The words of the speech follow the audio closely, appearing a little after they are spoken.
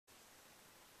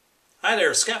Hi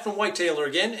there, Scott from Whitetail'R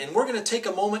again, and we're going to take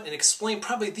a moment and explain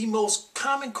probably the most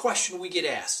common question we get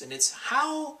asked, and it's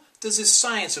how does this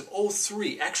science of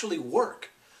O3 actually work?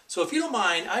 So if you don't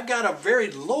mind, I've got a very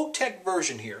low-tech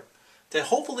version here that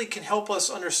hopefully can help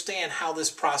us understand how this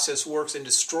process works and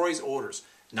destroys odors.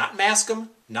 Not mask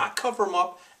them, not cover them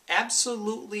up,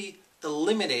 absolutely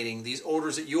eliminating these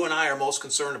odors that you and I are most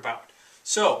concerned about.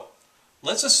 So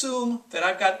let's assume that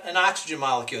I've got an oxygen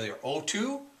molecule here,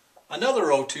 O2, another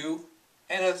O2,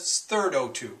 and a third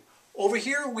O2. Over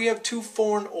here we have two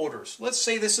foreign odors. Let's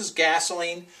say this is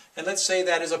gasoline, and let's say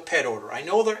that is a pet odor. I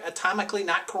know they're atomically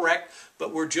not correct,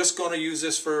 but we're just going to use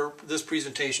this for this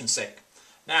presentation's sake.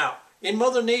 Now, in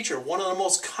Mother Nature, one of the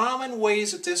most common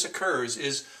ways that this occurs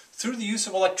is through the use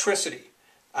of electricity,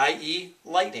 i.e.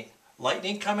 lightning.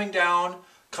 Lightning coming down,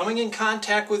 coming in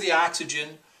contact with the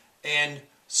oxygen, and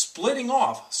splitting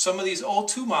off some of these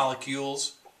O2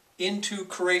 molecules into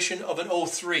creation of an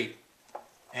O3.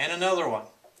 And another one.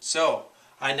 So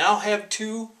I now have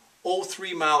two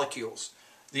O3 molecules.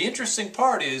 The interesting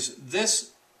part is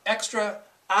this extra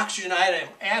oxygen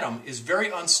atom is very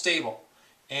unstable,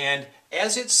 and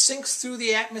as it sinks through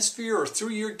the atmosphere or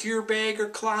through your gear bag or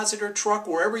closet or truck,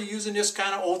 wherever you're using this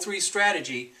kind of O3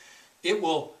 strategy, it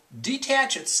will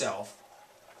detach itself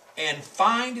and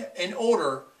find an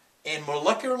odor and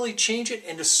molecularly change it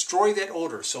and destroy that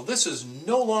odor. So this is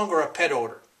no longer a pet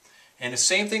odor. And the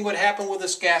same thing would happen with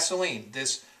this gasoline.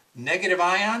 This negative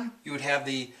ion, you would have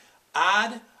the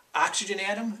odd oxygen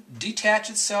atom detach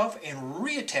itself and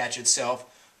reattach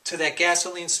itself to that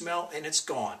gasoline smell, and it's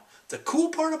gone. The cool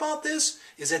part about this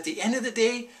is at the end of the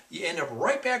day, you end up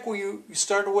right back where you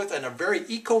started with, in a very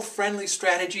eco-friendly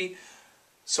strategy.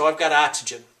 So I've got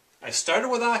oxygen. I started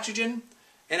with oxygen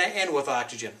and I end with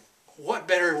oxygen. What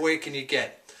better way can you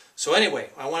get? So anyway,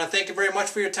 I want to thank you very much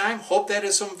for your time. Hope that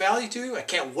is some value to you. I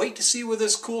can't wait to see where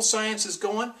this cool science is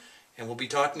going, and we'll be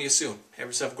talking to you soon. Have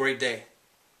yourself a great day.